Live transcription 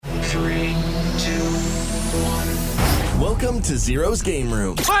3, 2, 1. Welcome to Zero's Game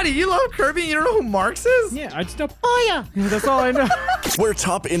Room, Buddy, you love Kirby? You don't know who Marx is? Yeah, I just know. Oh yeah, that's all I know. where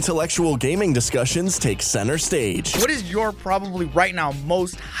top intellectual gaming discussions take center stage. What is your probably right now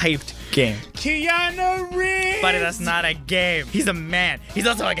most hyped game? Keanu Reeves. Buddy, that's not a game. He's a man. He's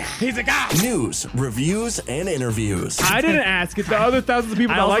also a guy. He's a guy. News, reviews, and interviews. I didn't ask it. The other thousands of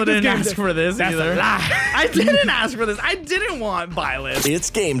people I that also like this didn't game. ask for this That's either. a lie. I didn't ask for this. I didn't want Byleth. It's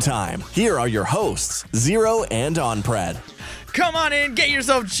game time. Here are your hosts, Zero and OnPred. Come on in, get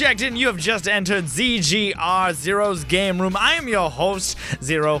yourself checked in. You have just entered ZGR Zero's Game Room. I am your host,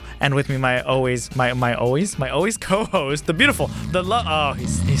 Zero, and with me my always co-host, the beautiful, oh,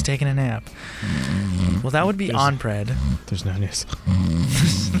 he's taking a nap. Well, that would be OnPred. There's no news.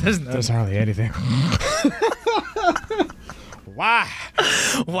 There's hardly anything. Why?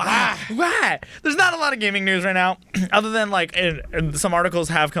 There's not a lot of gaming news right now, other than like some articles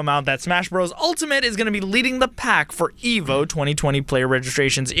have come out that Smash Bros. Ultimate is going to be leading the pack for EVO 2020 player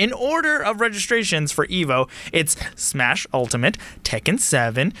registrations. In order of registrations for EVO, it's Smash Ultimate, Tekken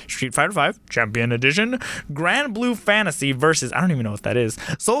 7, Street Fighter 5, Champion Edition, Grand Blue Fantasy versus, I don't even know what that is,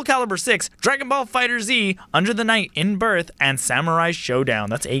 Soul Calibur 6, Dragon Ball Fighter Z, Under the Night in Birth, and Samurai Showdown.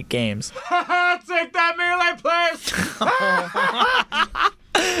 That's 8 games. Take that, Melee players.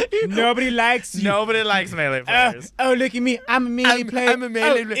 Nobody likes you. Nobody likes Melee players. Oh, look at me. I'm a Melee player. I'm a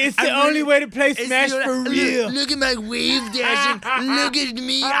Melee player. It's the only way to play Smash for real. Look at my wave dashing. Look at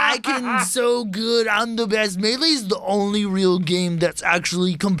me. I can so good. I'm the best. Melee is the only real game that's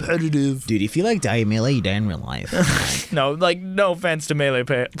actually competitive. Dude, if you like die in Melee, you die in real life. No, like, no offense to Melee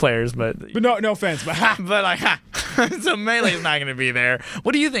players, but no offense, but but like, so Melee's not going to be there.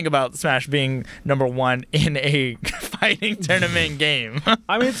 What do you think about Smash being number 1 in a fighting tournament game?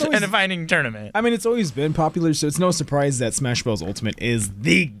 I mean, it's always in a fighting tournament. it's always been popular, so it's no surprise that Smash Bros. Ultimate is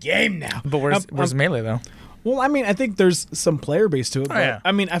the game now. But where's Melee though? Well, I think there's some player base to it. But, yeah.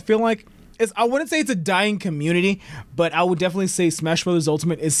 I feel like I wouldn't say it's a dying community, but I would definitely say Smash Bros.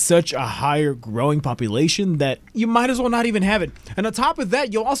 Ultimate is such a higher growing population that you might as well not even have it. And on top of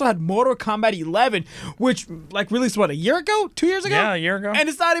that, you also had Mortal Kombat 11, which released a year ago, 2 years ago? Yeah, a year ago. And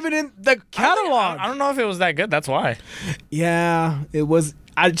it's not even in the catalog. I don't know if it was that good. That's why. Yeah, it was.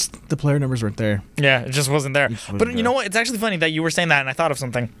 The player numbers weren't there. Yeah, it just wasn't there. But you know what? It's actually funny that you were saying that, and I thought of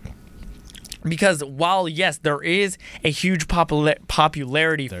something. Because while, yes, there is a huge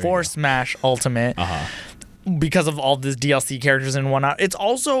popularity for Smash Ultimate, because of all these DLC characters and whatnot, it's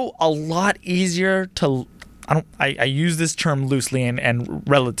also a lot easier to... I use this term loosely and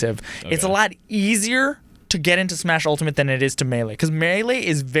relative. Okay. It's a lot easier to get into Smash Ultimate than it is to Melee, because Melee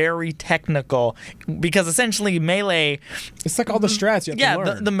is very technical, because essentially Melee, it's like all the strats you have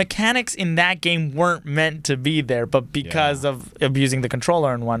to learn. the mechanics in that game weren't meant to be there, but because of using the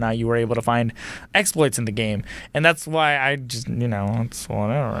controller and whatnot, you were able to find exploits in the game, and that's why I just, it's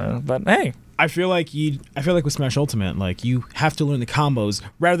whatever. But hey, I feel like with Smash Ultimate, you have to learn the combos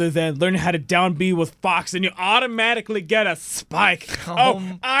rather than learning how to down B with Fox and you automatically get a spike.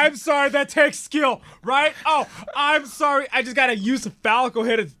 Oh, I'm sorry, that takes skill, right? Oh, I'm sorry, I just gotta use a Falco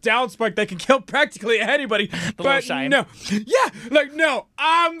hit a down spike that can kill practically anybody. But no, no,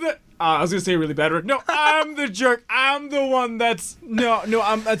 I'm the... I was gonna say a really bad word. No, I'm the jerk. I'm the one that's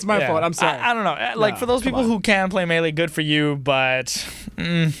that's my fault. I'm sorry. I don't know. For those people who can play Melee, good for you, but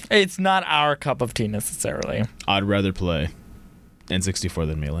it's not our cup of tea necessarily. I'd rather play N64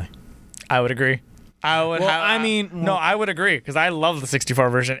 than Melee. I would agree. I would I would agree, because I love the 64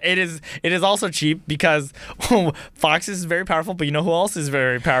 version. It is also cheap because Fox is very powerful, but you know who else is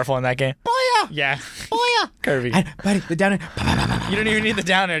very powerful in that game? Booyah! Yeah. Booyah! Kirby. Buddy, the down air. You don't even need the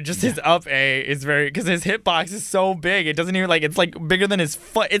down air, just his up A is because his hitbox is so big. It doesn't even it's bigger than his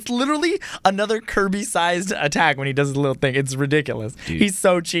foot. It's literally another Kirby-sized attack when he does his little thing. It's ridiculous. Dude, he's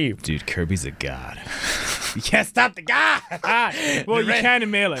so cheap. Dude, Kirby's a god. You can't stop the god. Well, you can in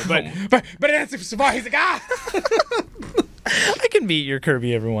Melee, but in N64, he's a god. I can beat your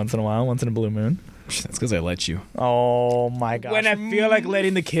Kirby every once in a while, once in a blue moon. That's because I let you. Oh my gosh. When I feel like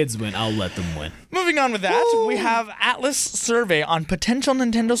letting the kids win, I'll let them win. Moving on with that, we have Atlas survey on potential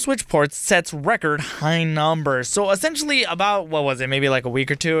Nintendo Switch ports sets record high numbers. So essentially about, maybe a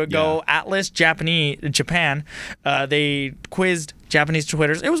week or two ago, Atlas Japan, they quizzed Japanese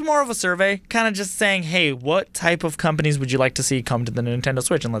Twitters. It was more of a survey, kind of just saying, hey, what type of companies would you like to see come to the Nintendo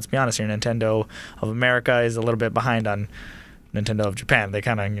Switch? And let's be honest here, Nintendo of America is a little bit behind on Nintendo of Japan. They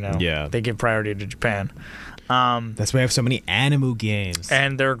kind of, they give priority to Japan. That's why I have so many Animu games.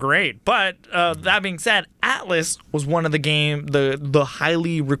 And they're great. But that being said, Atlas was one of the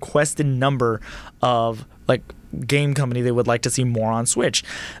highly requested number of game company they would like to see more on Switch.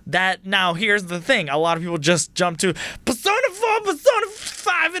 That now here's the thing: a lot of people just jump to Persona 4, Persona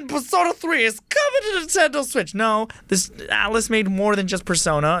 5, and Persona 3 is coming to Nintendo Switch. No, this Atlus made more than just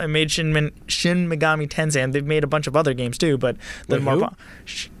Persona. It made Shin Megami Tensei, and they've made a bunch of other games too. But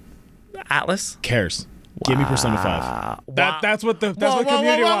Atlus cares. Give me Persona 5. That's what the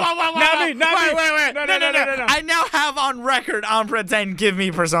community wants. Not me. Wait. No. I now have on record Umbra saying, give me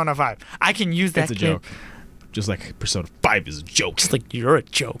Persona 5. I can use that. It's a joke. Just like Persona 5 is a joke. Just like you're a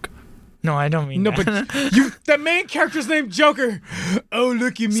joke. No, I don't mean that. No, but the main character's named Joker. Oh,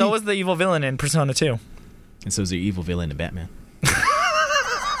 look at me. So was the evil villain in Persona 2. And so is the evil villain in Batman.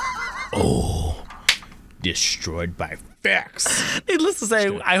 Oh, destroyed by facts. Needless to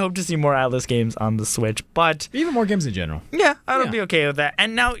say, I hope to see more Atlus games on the Switch, but even more games in general. Yeah, I would be okay with that.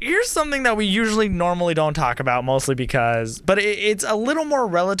 And now here's something that we usually normally don't talk about, mostly because, but it's a little more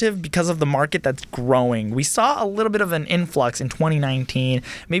relative because of the market that's growing. We saw a little bit of an influx in 2019,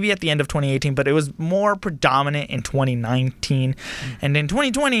 maybe at the end of 2018, but it was more predominant in 2019. And in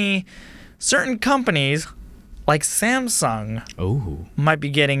 2020, certain companies like Samsung might be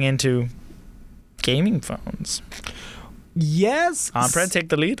getting into gaming phones. Yes. Fred, take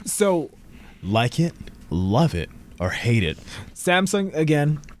the lead. So, like it, love it, or hate it. Samsung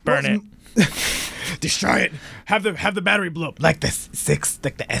again. Burn it. Destroy it. Have the battery blow up like the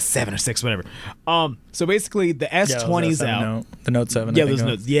S7 or 6, whatever. So basically the S20's out. The Note 7. Yeah, those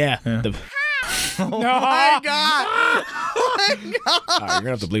notes. Yeah. Oh my god! Oh my god! All right, you're gonna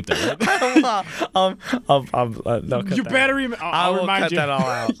have to bleep that, right? No, cut you that better. I will remind cut you. that all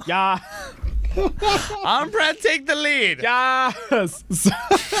out. Yeah. Brad, take the lead. Yes.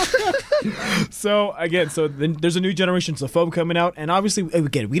 So again, there's a new generation of phone coming out, and obviously,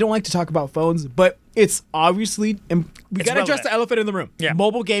 again, we don't like to talk about phones, but it's obviously, and we gotta address the elephant in the room. Yeah.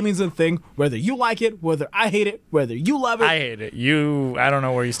 Mobile gaming's a thing. Whether you like it, whether I hate it, whether you love it. I hate it. I don't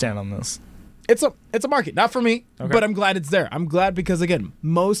know where you stand on this. It's a market, not for me, but I'm glad it's there. I'm glad because again,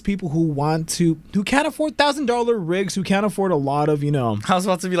 most people who can't afford $1,000 rigs, who can't afford a lot of, I was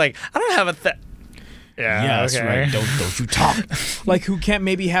about to be like, I don't have a Yeah, that's right. Don't you talk. Like who can't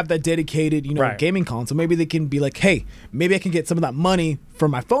maybe have that dedicated, gaming console. Maybe they can be like, hey, maybe I can get some of that money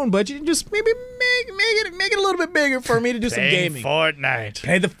from my phone budget and just maybe make it a little bit bigger for me to do some gaming. Fortnite.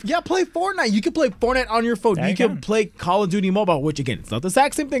 Play Fortnite. You can play Fortnite on your phone. You can play Call of Duty Mobile, which again, it's not the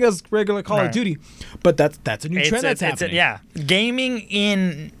exact same thing as regular Call of Duty, but that's a new trend that's happening. Gaming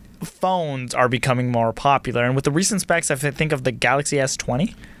in phones are becoming more popular, and with the recent specs, I think of the Galaxy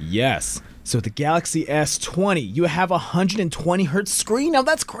S20. Yes. So the Galaxy S20, you have a 120 hertz screen. Now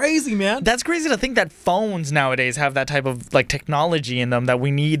that's crazy, man. That's crazy to think that phones nowadays have that type of technology in them, that we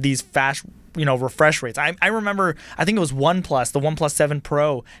need these fast refresh rates. I remember, I think it was OnePlus, the OnePlus 7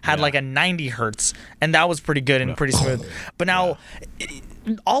 Pro had like a 90 hertz, and that was pretty good and pretty smooth. But now,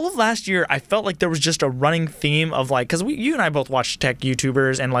 all of last year, I felt like there was just a running theme of because you and I both watch tech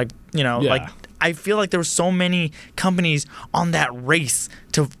YouTubers, and I feel like there were so many companies on that race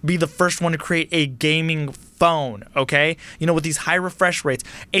to be the first one to create a gaming phone, okay? With these high refresh rates.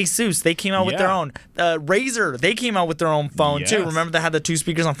 Asus, they came out with their own. Razer, they came out with their own phone too. Remember, they had the 2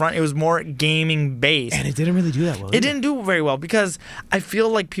 speakers on front? It was more gaming based. And it didn't really do that well. It didn't do very well because I feel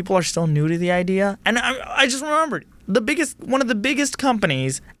like people are still new to the idea. And I just remembered, one of the biggest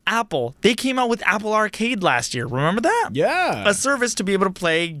companies, Apple, they came out with Apple Arcade last year. Remember that? Yeah. A service to be able to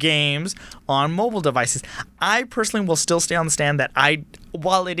play games on mobile devices. I personally will still stay on the stand that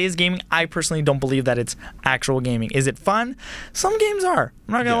while it is gaming, I personally don't believe that it's actual gaming. Is it fun? Some games are.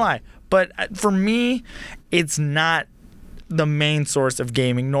 I'm not going to lie. But for me, it's not the main source of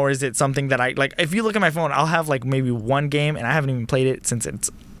gaming, nor is it something that if you look at my phone, I'll have maybe one game, and I haven't even played it since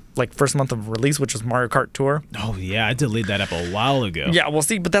it's first month of release, which was Mario Kart Tour. Oh yeah, I deleted that up a while ago. Yeah, well,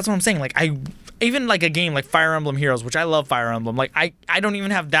 see, but that's what I'm saying. I even a game like Fire Emblem Heroes, which I love Fire Emblem. I don't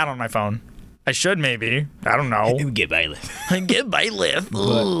even have that on my phone. I should maybe. I don't know. Get by lift. Get by lift.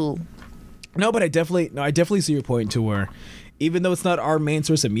 But I definitely see your point to where, even though it's not our main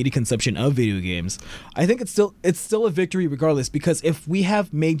source of media consumption of video games, I think it's still a victory regardless, because if we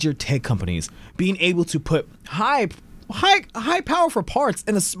have major tech companies being able to put high powerful parts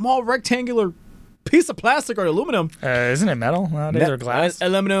in a small rectangular piece of plastic or aluminum. Isn't it metal nowadays or glass?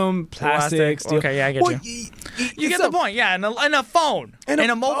 Aluminum, plastic, steel. Okay, yeah, I get you. You get the point. Yeah, and a phone, and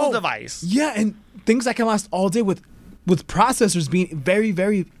a mobile device. Yeah, and things that can last all day with processors being very,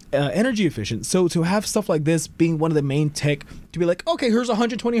 very energy efficient. So to have stuff like this being one of the main tech, to be like, okay, here's a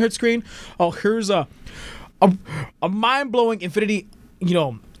 120 hertz screen. Oh, here's a mind-blowing infinity,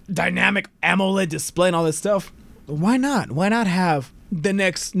 dynamic AMOLED display and all this stuff. Why not? Why not have the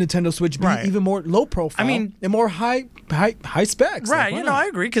next Nintendo Switch be Right. even more low profile. I mean- and more high specs. Right, Like, why you know, not? I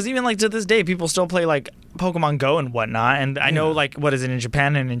agree, because even like to this day, people still play like Pokemon Go and whatnot, and I know like what is it in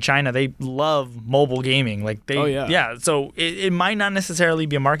Japan and in China, they love mobile gaming. Like they, Oh, yeah. So it might not necessarily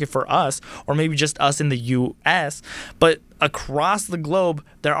be a market for us, or maybe just us in the U.S., but across the globe,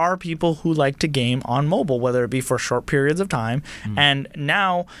 there are people who like to game on mobile, whether it be for short periods of time. And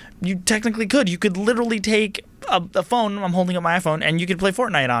now you technically could. You could literally take a phone. I'm holding up my iPhone, and you could play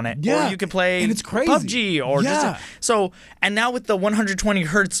Fortnite on it. Yeah, Or you could play and it's crazy. PUBG or Yeah. and now with the 120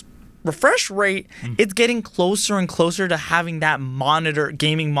 hertz refresh rate, it's getting closer and closer to having that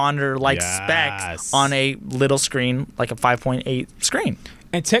gaming monitor like specs Yes. on a little screen, like a 5.8 screen.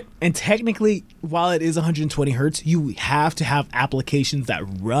 And technically, while it is 120 hertz, you have to have applications that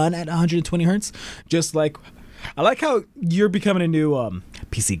run at 120 hertz. Just like, I like how you're becoming a new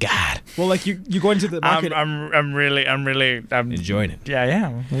PC god. Well, like you're going to the market. I'm really enjoying it.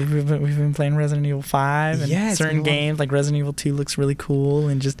 Yeah. We've been playing Resident Evil 5, and Yeah, it's certain been a while. games like Resident Evil 2 looks really cool,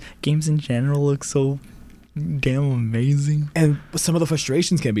 and just games in general look so damn amazing. And some of the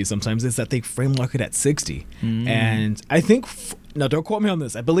frustrations can be sometimes is that they frame lock it at 60. And I think, now don't quote me on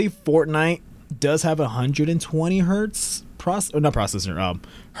this, I believe Fortnite does have 120 hertz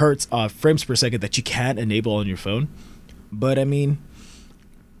hertz frames per second that you can enable on your phone. But I mean,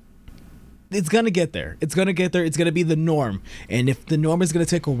 it's gonna get there. It's gonna be the norm. And if the norm is gonna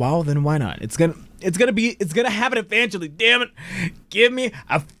take a while, then why not? It's gonna happen eventually. Damn it! Give me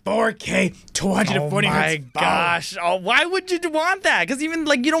a 4K 240 Oh hertz. my gosh! Oh, why would you want that? Because even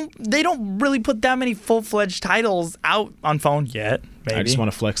like they don't really put that many full-fledged titles out on phone yet. Maybe. I just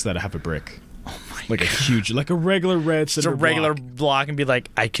want to flex that I have a brick. Oh my like God. A huge, like a regular red just a cinder regular block. block and be like,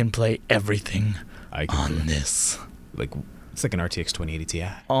 I can play everything I can on do it. this. Like it's like an RTX 2080 Ti.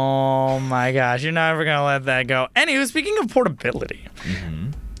 Oh my gosh! You're never gonna let that go. Anywho, speaking of portability,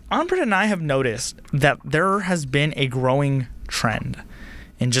 Onbrit and I have noticed that there has been a growing trend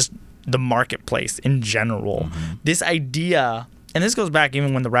in just the marketplace in general. This idea, and this goes back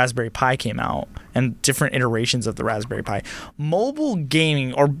even when the Raspberry Pi came out and different iterations of the Raspberry Pi, mobile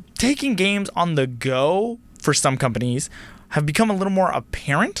gaming or taking games on the go for some companies have become a little more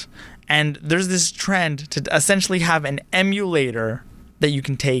apparent. And there's this trend to essentially have an emulator that you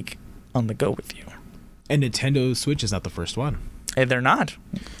can take on the go with you. And Nintendo Switch is not the first one. Hey, they're not.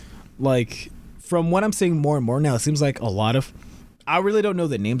 Like, from what I'm seeing more and more now, it seems like a lot of, I really don't know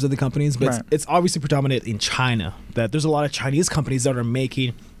the names of the companies, but Right. it's obviously predominant in China. That there's a lot of Chinese companies that are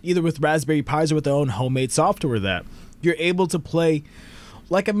making, either with Raspberry Pis or with their own homemade software, that you're able to play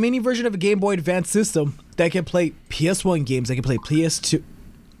like a mini version of a Game Boy Advance system that can play PS1 games, that can play PS2.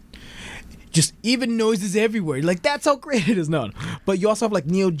 Just even noises everywhere. Like, that's how great it is known. But you also have like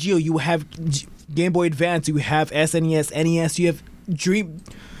Neo Geo, you have Game Boy Advance, you have SNES, NES, you have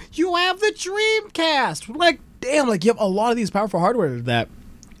the Dreamcast. Like, damn, like you have a lot of these powerful hardware that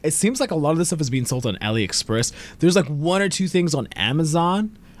it seems like a lot of this stuff is being sold on AliExpress. There's like one or two things on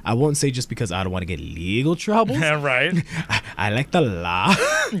Amazon. I won't say just because I don't want to get legal trouble. Right? I like the law.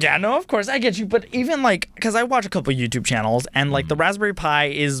 Yeah, no, of course, I get you. But even like, because I watch a couple YouTube channels, and like the Raspberry Pi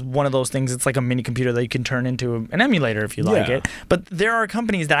is one of those things. It's like a mini computer that you can turn into an emulator if you like Yeah. it. But there are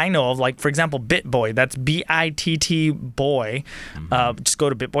companies that I know of, like, for example, BitBoy. That's BITT Boy. Just go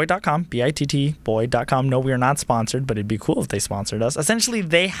to bitboy.com, BITTboy.com. No, we are not sponsored, but it'd be cool if they sponsored us. Essentially,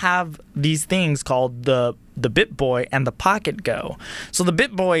 they have these things called the BitBoy and the Pocket Go. So the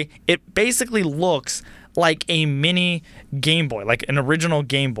BitBoy, it basically looks like a mini Game Boy, like an original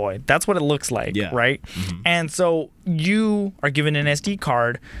Game Boy. That's what it looks like, Yeah. right? And so you are given an SD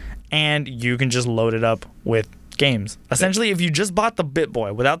card and you can just load it up with games. Essentially, if you just bought the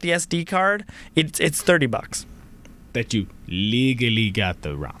BitBoy without the SD card, it's $30. That you legally got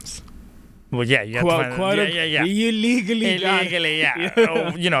the ROMs. Well, yeah, you have to find yeah. You legally got it. Illegally, yeah.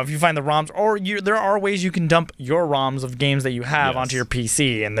 Oh, you know, if you find the ROMs, or there are ways you can dump your ROMs of games that you have Yes. onto your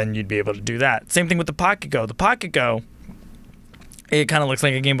PC, and then you'd be able to do that. Same thing with the Pocket Go. The Pocket Go, it kind of looks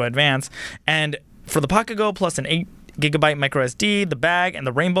like a Game Boy Advance, and for the Pocket Go plus an 8GB micro SD, the bag, and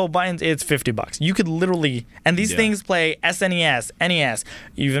the rainbow buttons, it's $50. You could literally, and these Yeah. things play SNES, NES,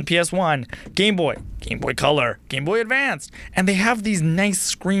 even PS1, Game Boy Color, Game Boy Advanced, and they have these nice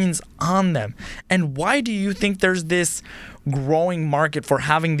screens on them. And why do you think there's this growing market for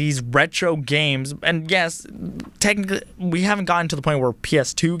having these retro games? And yes, technically we haven't gotten to the point where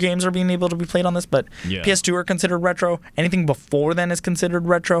PS2 games are being able to be played on this, but Yeah. PS2 are considered retro. Anything before then is considered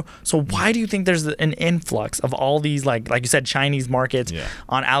retro. So why do you think there's an influx of all these, like you said, Chinese markets Yeah.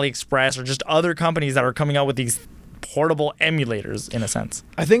 on AliExpress or just other companies that are coming out with these portable emulators in a sense.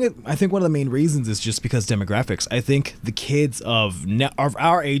 I think one of the main reasons is just because demographics. I think the kids of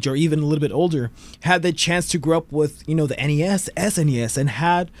our age or even a little bit older had the chance to grow up with, the NES, SNES, and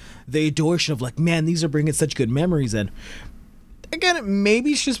had the adoration of like, man, these are bringing such good memories. And again,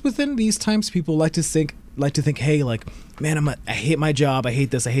 maybe it's just within these times people like to think, hey, like, man, I hate my job, I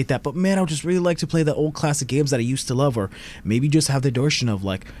hate this, I hate that, but man, I would just really like to play the old classic games that I used to love. Or maybe just have the notion of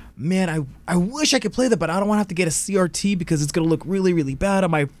like, man, I wish I could play that, but I don't want to have to get a CRT because it's going to look really, really bad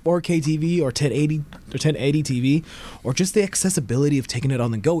on my 4K TV or 1080 TV, or just the accessibility of taking it on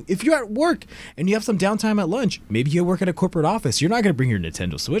the go. If you're at work and you have some downtime at lunch, maybe you work at a corporate office, you're not going to bring your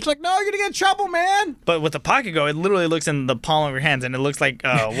Nintendo Switch. Like, no, you're going to get in trouble, man. But with the Pocket Go, it literally looks in the palm of your hands, and it looks like,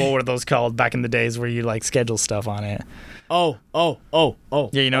 what were those called back in the days where you like schedule stuff on it? Oh.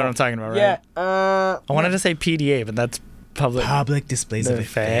 Yeah, you know what I'm talking about, right? Yeah. I wanted to say PDA, but that's public displays of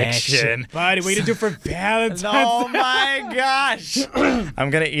affection. Buddy, what do you do for Valentine's? Oh my gosh. I'm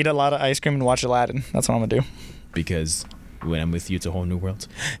going to eat a lot of ice cream and watch Aladdin. That's what I'm going to do. Because when I'm with you, it's a whole new world.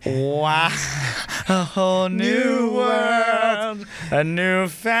 Wow. A whole new world. A new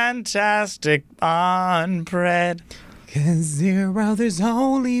fantastic on-bread. 'Cause there's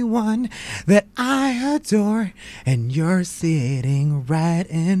only one that I adore, and you're sitting right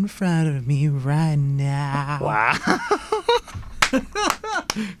in front of me right now. Wow.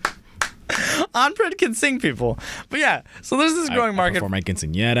 On-bread can sing, people. But yeah, so there's this growing market. I perform at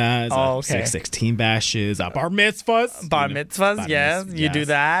quinceañeras, 16 bashes, bar mitzvahs. Bar mitzvahs, yes. You do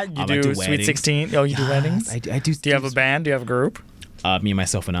that. You do Sweet weddings. 16. Oh, you do weddings? I do. Do you have a band? Do you have a group? Me,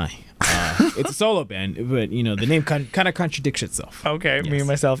 myself, and I. It's a solo band, but the name kind of contradicts itself. Okay, Yes. me,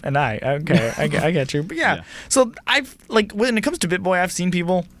 myself, and I. Okay, I get you. But yeah, so I've when it comes to BitBoy, I've seen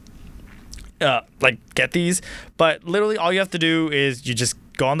people get these, but literally all you have to do is you just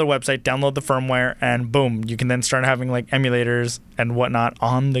go on their website, download the firmware, and boom, you can then start having like emulators and whatnot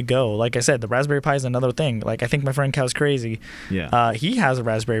on the go. Like I said, the Raspberry Pi is another thing. Like I think my friend Cow's Crazy. Yeah. He has a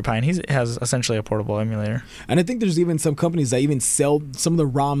Raspberry Pi and he has essentially a portable emulator. And I think there's even some companies that even sell some of the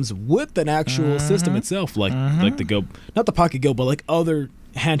ROMs with an actual system itself, like the Go, not the Pocket Go, but like other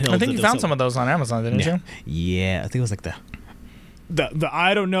handhelds. I think you found some of those on Amazon, didn't you? Yeah, I think it was like the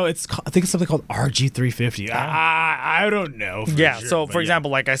I don't know. I think it's something called RG350. I don't know. So for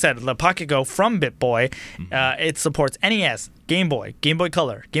example, like I said, the Pocket Go from BitBoy, it supports NES, Game Boy, Game Boy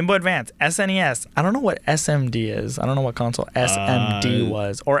Color, Game Boy Advance, SNES. I don't know what SMD is. I don't know what console SMD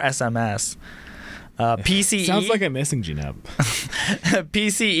was or SMS. PCE. Sounds like a messaging app.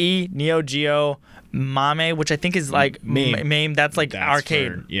 PCE, Neo Geo, Mame, which I think is like MAME. That's like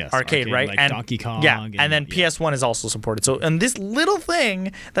arcade. Arcade, right? Like and Donkey Kong. Yeah, and then PS1 is also supported. So, and this little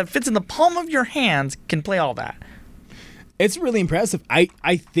thing that fits in the palm of your hands can play all that. It's really impressive. I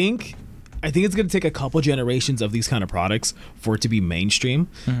think it's going to take a couple generations of these kind of products for it to be mainstream,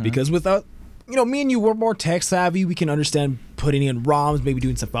 because without, me and you, we're more tech savvy. We can understand putting in ROMs, maybe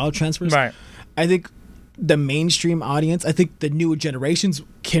doing some file transfers. Right. I think the mainstream audience, I think the newer generations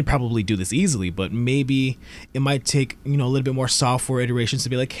can probably do this easily, but maybe it might take, a little bit more software iterations to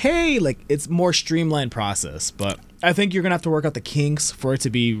be like, hey, like it's more streamlined process. But I think you're going to have to work out the kinks for it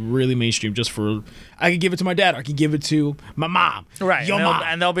to be really mainstream. I could give it to my dad, or I could give it to my mom. Right. Your mom.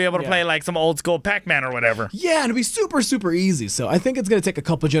 And they'll be able to play like some old school Pac-Man or whatever. Yeah, and it'll be super, super easy. So I think it's going to take a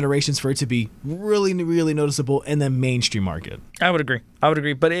couple generations for it to be really, really noticeable in the mainstream market. I would agree.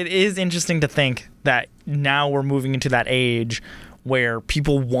 But it is interesting to think that now we're moving into that age where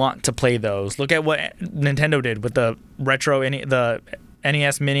people want to play those. Look at what Nintendo did with the the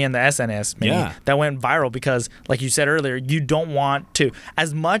NES Mini and the SNES Mini. Yeah. That went viral because, like you said earlier, you don't want to,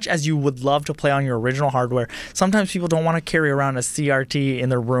 as much as you would love to play on your original hardware, sometimes people don't want to carry around a CRT in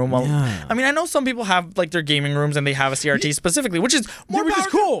their room. Yeah. I mean, I know some people have like their gaming rooms and they have a CRT specifically, which is more Which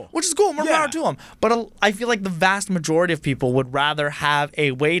is cool. More power to them. But I feel like the vast majority of people would rather have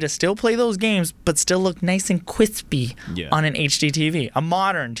a way to still play those games, but still look nice and crispy on an HD TV, a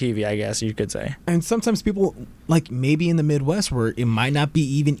modern TV, I guess you could say. And sometimes people, like maybe in the Midwest, where it might not be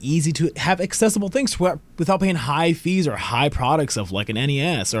even easy to have accessible things without paying high fees or high products of like an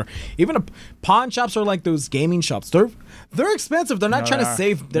NES, or even pawn shops or like those gaming shops. They're expensive. They're not trying to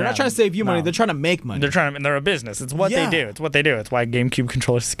save. They're not trying to save you money. They're trying to make money. They're a business. It's what they do. It's what they do. It's why GameCube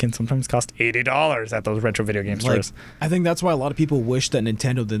controllers can sometimes cost $80 at those retro video game stores. I think that's why a lot of people wish that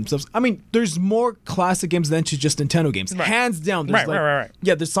Nintendo themselves. I mean, there's more classic games than just Nintendo games, hands down. There's right.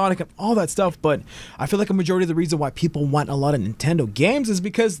 Yeah, there's Sonic and all that stuff, but I feel like a majority of the reason why people want a lot of Nintendo games is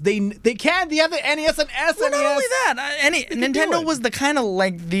because they have the NES and SNES. Well, not only that, Nintendo was the kind of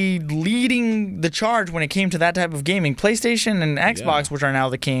like the leading the charge when it came to that type of gaming. PlayStation and Xbox, which are now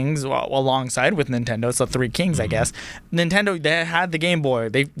the kings, alongside with Nintendo, so 3 kings, I guess. Nintendo, they had the Game Boy.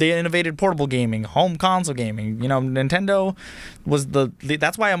 They innovated portable gaming, home console gaming. You know, Nintendo was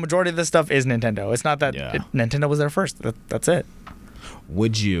that's why a majority of this stuff is Nintendo. It's not that Nintendo was there first. That's it.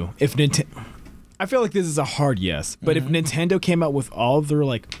 Would you, if Nintendo? I feel like this is a hard yes, but if Nintendo came out with all their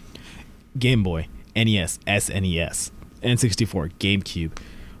like Game Boy, NES, SNES, N64, GameCube,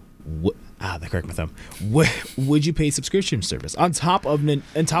 they cracked my thumb. Would you pay subscription service on top of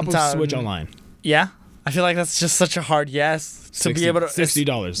Switch Online? Yeah, I feel like that's just such a hard yes to be able to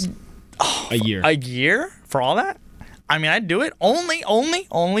 $60 a year. A year for all that? I mean, I'd do it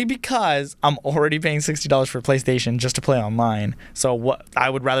only because I'm already paying $60 for PlayStation just to play online. So I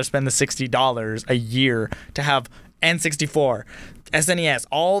would rather spend the $60 a year to have N64, SNES,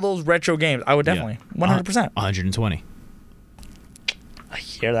 all those retro games. I would definitely 100%. 120. A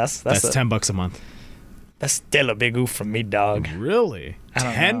year, that's $10 a month. That's still a big oof from me, dog. Really?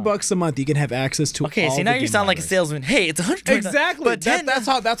 $10 a month, you can have access to. Okay, all see now the you sound like a salesman. Hey, it's $120. Exactly. But that's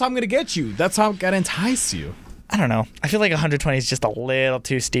how I'm gonna get you. That's how I'm gonna entice you. I don't know. I feel like 120 is just a little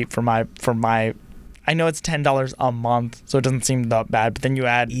too steep for my. I know it's $10 a month, so it doesn't seem that bad. But then you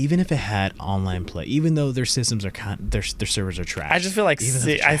add, even if it had online play, even though their systems are their servers are trash. I just feel like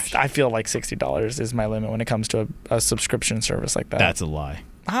I feel like $60 is my limit when it comes to a subscription service like that. That's a lie.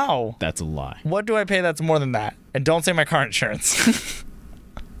 How? That's a lie. What do I pay that's more than that? And don't say my car insurance.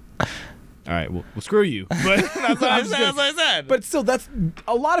 All right, well, screw you. But that's what I said. But still, that's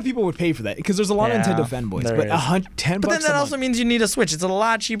a lot of people would pay for that because there's a lot of Nintendo fanboys. But $10. But then that also means you need a Switch. It's a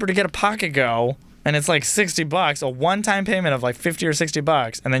lot cheaper to get a Pocket Go, and it's like $60, a one-time payment of like $50 or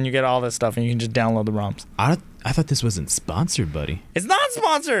 $60, and then you get all this stuff, and you can just download the ROMs. I thought this wasn't sponsored, buddy. It's not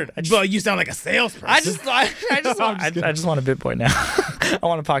sponsored. But you sound like a salesperson. I just want a BitBoy now. I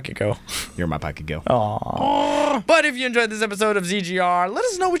want a Pocket Go. You're my Pocket Go. Aww. But if you enjoyed this episode of ZGR, let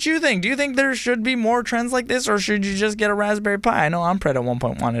us know what you think. Do you think there should be more trends like this, or should you just get a Raspberry Pi? I know Ampred at one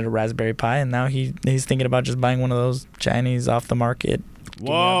point wanted a Raspberry Pi, and now he's thinking about just buying one of those Chinese off the market.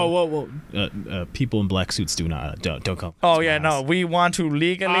 Whoa! People in black suits don't come. Oh yeah, no. We want to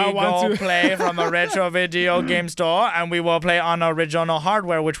legally play from a retro video game store, and we will play on original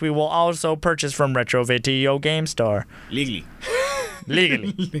hardware, which we will also purchase from Retro Video Game Store. Legally.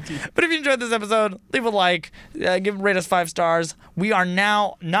 But if you enjoyed this episode, leave a like, rate us 5 stars. We are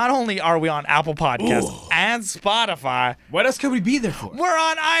now, not only are we on Apple Podcasts and Spotify. What else could we be there for? We're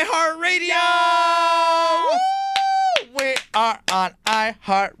on iHeartRadio. We are on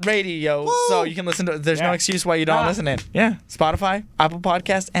iHeartRadio. So you can listen to it. There's no excuse why you don't listen in. Yeah. Spotify, Apple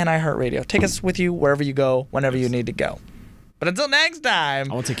Podcasts, and iHeartRadio. Take us with you wherever you go, whenever you need to go. But until next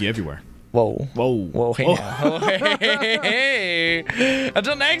time. I want to take you everywhere. Whoa, hey now. Hey.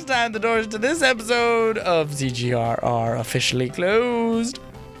 Until next time, the doors to this episode of ZGR are officially closed.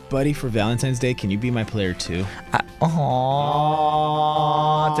 Buddy, for Valentine's Day, can you be my player too?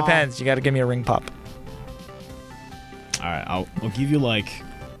 Depends. You got to give me a ring pop. All right, I'll give you like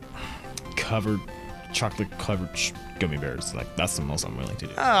chocolate covered gummy bears. Like that's the most I'm willing to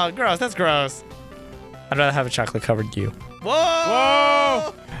do. Oh, gross. That's gross. I'd rather have a chocolate covered you.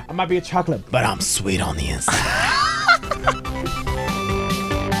 Whoa! I might be a chocolate, but I'm sweet on the inside.